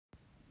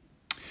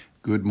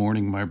Good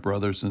morning, my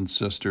brothers and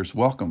sisters.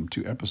 Welcome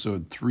to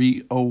episode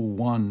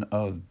 301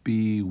 of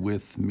Be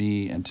With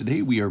Me. And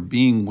today we are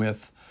being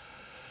with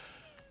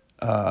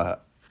uh,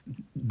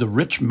 the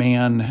rich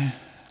man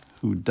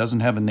who doesn't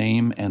have a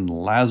name and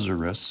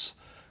Lazarus,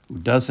 who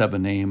does have a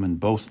name, and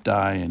both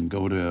die and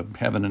go to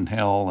heaven and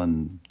hell.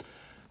 And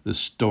the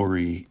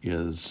story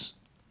is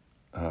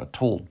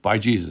told by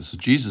Jesus. So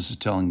Jesus is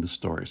telling the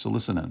story. So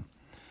listen in.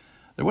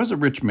 There was a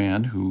rich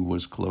man who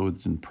was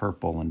clothed in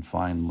purple and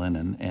fine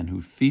linen, and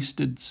who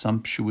feasted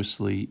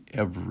sumptuously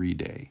every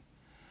day.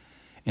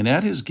 And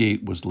at his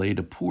gate was laid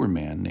a poor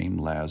man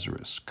named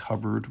Lazarus,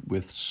 covered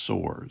with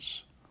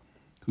sores,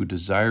 who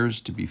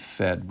desires to be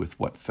fed with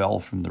what fell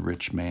from the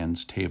rich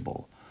man's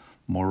table.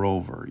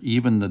 Moreover,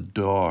 even the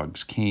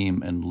dogs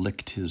came and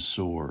licked his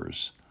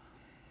sores.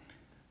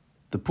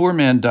 The poor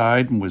man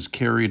died and was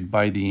carried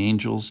by the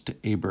angels to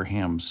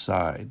Abraham's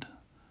side.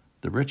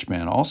 The rich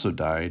man also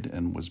died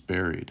and was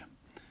buried.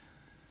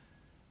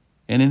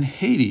 And in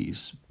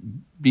Hades,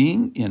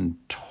 being in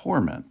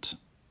torment,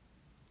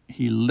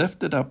 he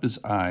lifted up his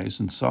eyes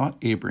and saw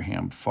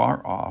Abraham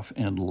far off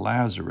and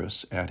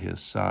Lazarus at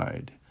his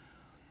side.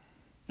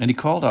 And he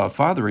called out,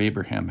 Father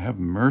Abraham, have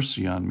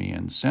mercy on me,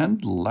 and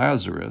send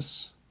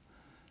Lazarus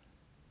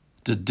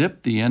to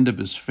dip the end of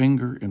his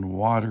finger in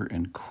water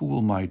and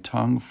cool my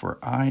tongue, for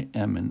I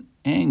am in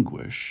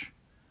anguish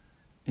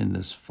in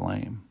this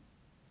flame.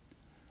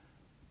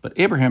 But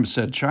Abraham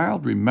said,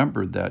 Child,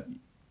 remember that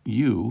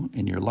you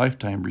in your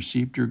lifetime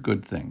received your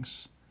good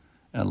things,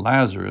 and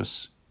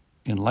Lazarus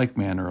in like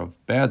manner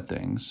of bad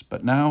things,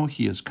 but now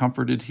he is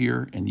comforted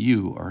here, and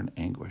you are in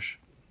anguish.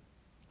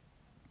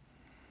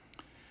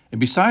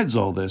 And besides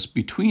all this,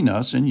 between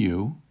us and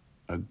you,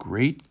 a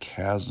great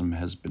chasm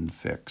has been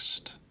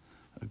fixed.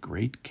 A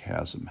great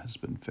chasm has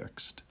been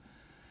fixed,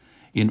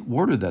 in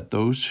order that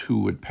those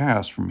who would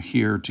pass from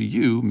here to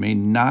you may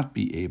not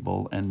be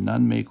able, and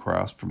none may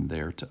cross from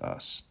there to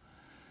us.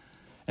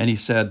 And he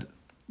said,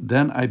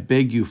 Then I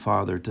beg you,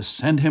 Father, to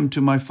send him to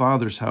my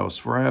father's house,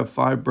 for I have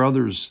 5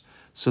 brothers,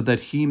 so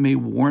that he may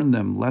warn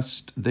them,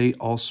 lest they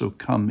also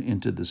come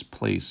into this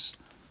place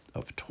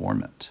of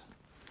torment.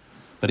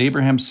 But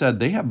Abraham said,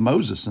 They have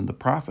Moses and the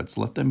prophets,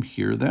 let them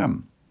hear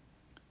them.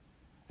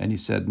 And he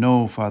said,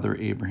 No, Father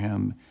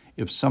Abraham,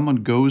 if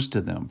someone goes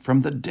to them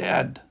from the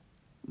dead,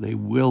 they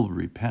will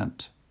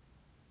repent.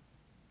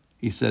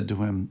 He said to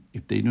him,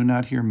 If they do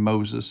not hear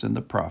Moses and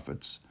the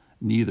prophets,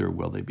 neither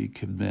will they be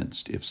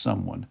convinced if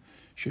someone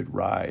should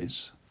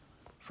rise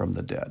from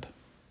the dead.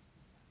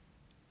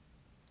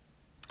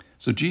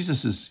 So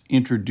Jesus is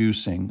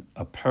introducing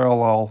a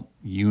parallel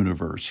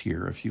universe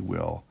here, if you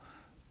will,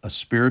 a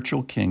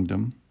spiritual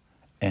kingdom,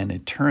 an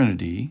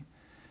eternity,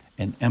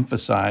 and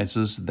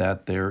emphasizes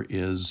that there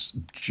is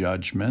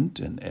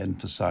judgment, and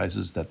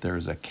emphasizes that there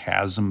is a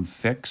chasm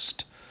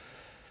fixed,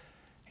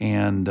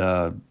 and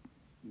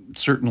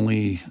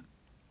certainly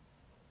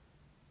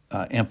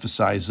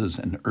emphasizes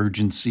an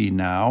urgency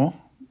now.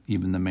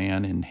 Even the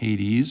man in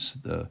Hades,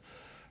 the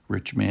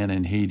rich man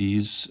in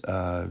Hades,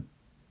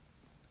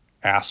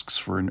 asks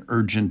for an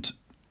urgent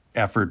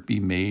effort be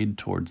made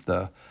towards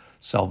the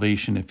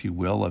salvation, if you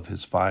will, of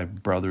his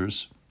 5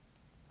 brothers.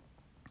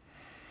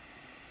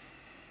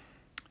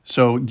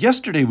 So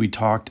yesterday we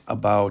talked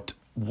about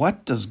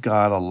what does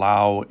God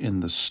allow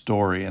in the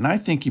story, and I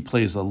think he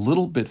plays a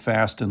little bit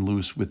fast and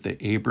loose with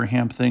the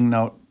Abraham thing.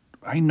 Now,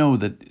 I know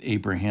that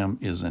Abraham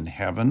is in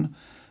heaven,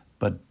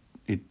 but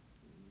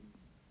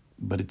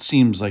it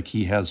seems like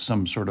he has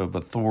some sort of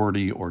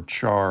authority or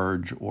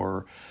charge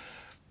or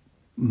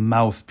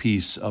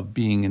mouthpiece of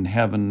being in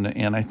heaven,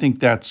 and I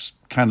think that's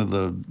kind of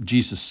the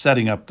Jesus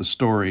setting up the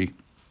story.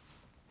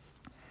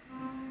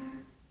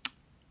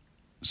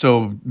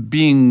 So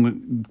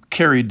being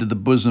carried to the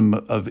bosom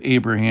of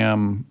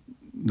Abraham,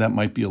 that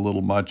might be a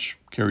little much.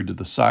 Carried to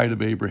the side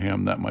of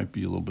Abraham, that might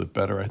be a little bit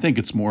better. I think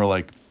it's more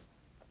like,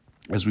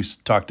 as we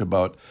talked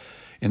about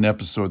in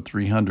episode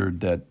 300,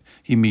 that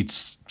he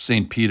meets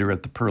St. Peter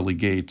at the pearly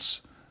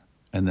gates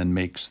and then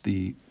makes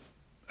the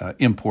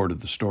import of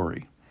the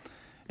story.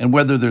 And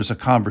whether there's a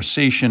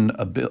conversation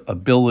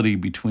ability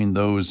between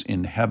those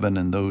in heaven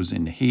and those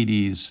in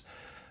Hades,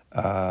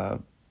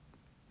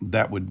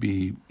 that would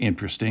be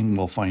interesting.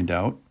 We'll find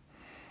out.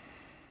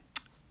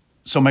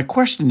 So my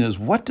question is,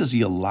 what does he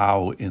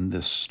allow in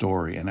this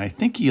story? And I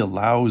think he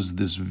allows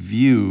this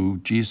view.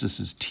 Jesus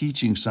is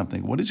teaching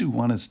something. What does he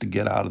want us to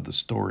get out of the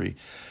story?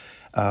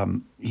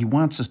 He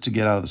wants us to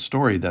get out of the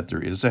story that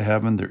there is a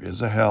heaven, there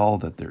is a hell,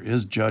 that there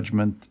is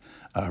judgment.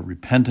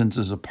 Repentance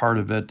is a part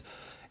of it.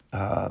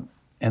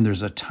 And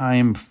there's a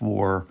time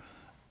for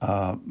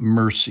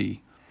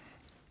mercy.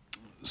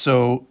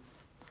 So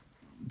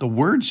the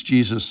words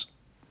Jesus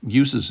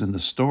uses in the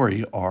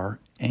story are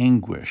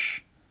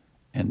anguish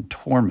and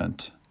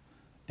torment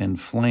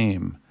and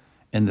flame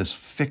and this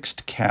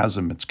fixed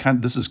chasm.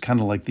 This is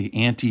kind of like the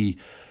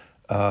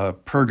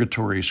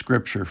anti-purgatory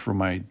scripture for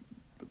my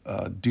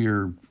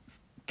dear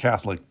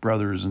Catholic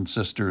brothers and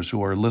sisters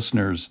who are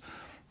listeners.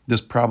 This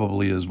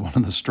probably is one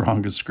of the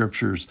strongest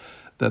scriptures,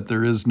 that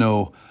there is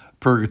no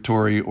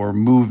purgatory or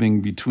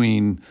moving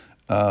between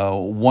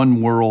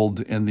one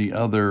world and the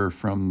other,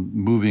 from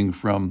moving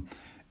from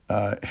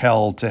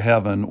hell to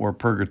heaven or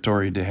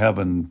purgatory to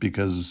heaven,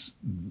 because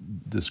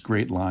this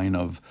great line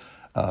of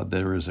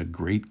there is a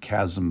great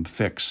chasm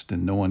fixed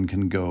and no one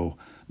can go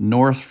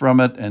north from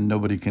it and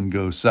nobody can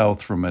go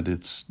south from it.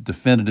 It's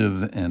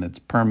definitive and it's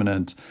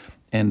permanent,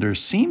 and there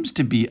seems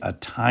to be a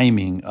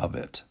timing of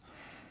it.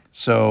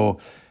 So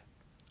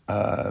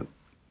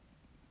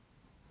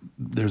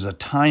there's a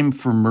time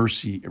for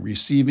mercy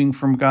receiving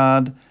from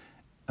God,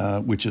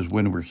 which is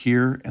when we're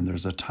here, and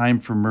there's a time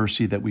for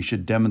mercy that we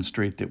should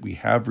demonstrate that we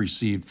have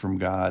received from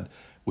God,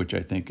 which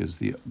I think is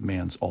the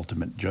man's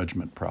ultimate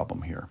judgment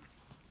problem here.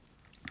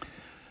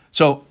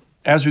 So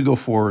as we go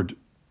forward,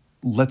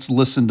 let's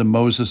listen to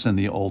Moses and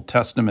the Old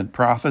Testament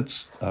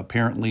prophets.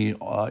 Apparently,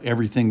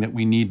 everything that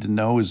we need to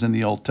know is in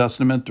the Old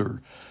Testament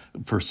or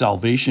for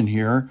salvation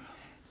here.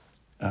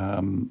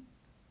 And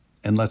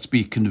let's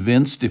be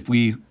convinced if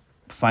we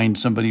find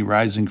somebody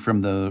rising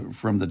from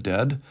the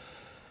dead.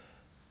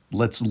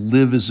 Let's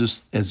live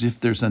as if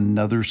there's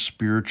another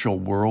spiritual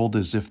world,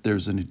 as if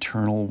there's an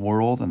eternal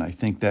world. And I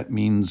think that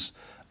means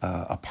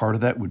a part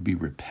of that would be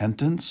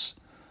repentance.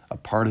 A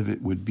part of it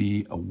would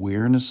be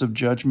awareness of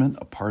judgment.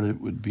 A part of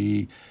it would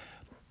be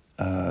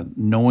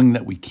knowing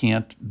that we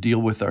can't deal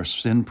with our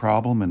sin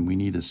problem and we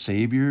need a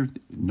Savior,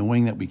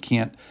 knowing that we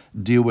can't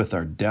deal with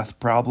our death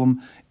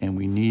problem and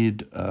we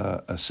need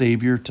a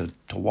Savior to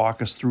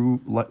walk us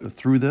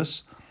through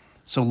this.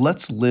 So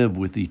let's live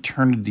with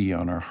eternity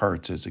on our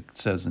hearts, as it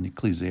says in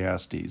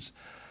Ecclesiastes,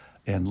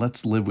 and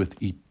let's live with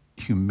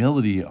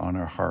humility on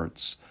our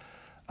hearts,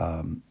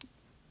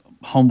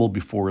 humble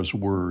before His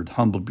word,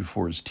 humble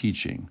before His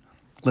teaching.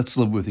 Let's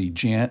live with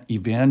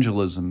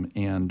evangelism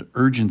and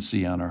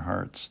urgency on our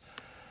hearts.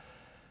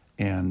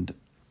 And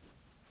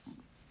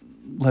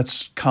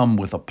let's come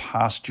with a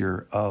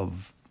posture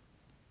of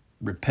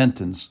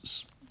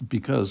repentance,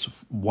 because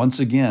once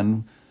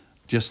again,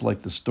 just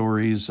like the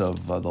stories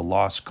of the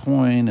lost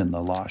coin and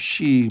the lost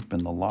sheep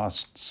and the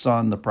lost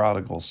son, the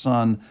prodigal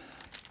son,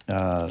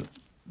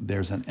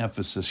 there's an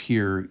emphasis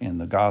here in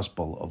the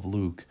Gospel of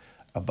Luke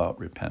about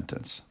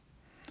repentance.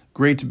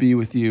 Great to be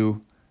with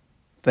you.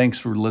 Thanks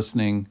for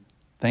listening.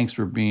 Thanks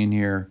for being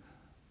here.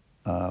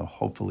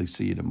 Hopefully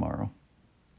see you tomorrow.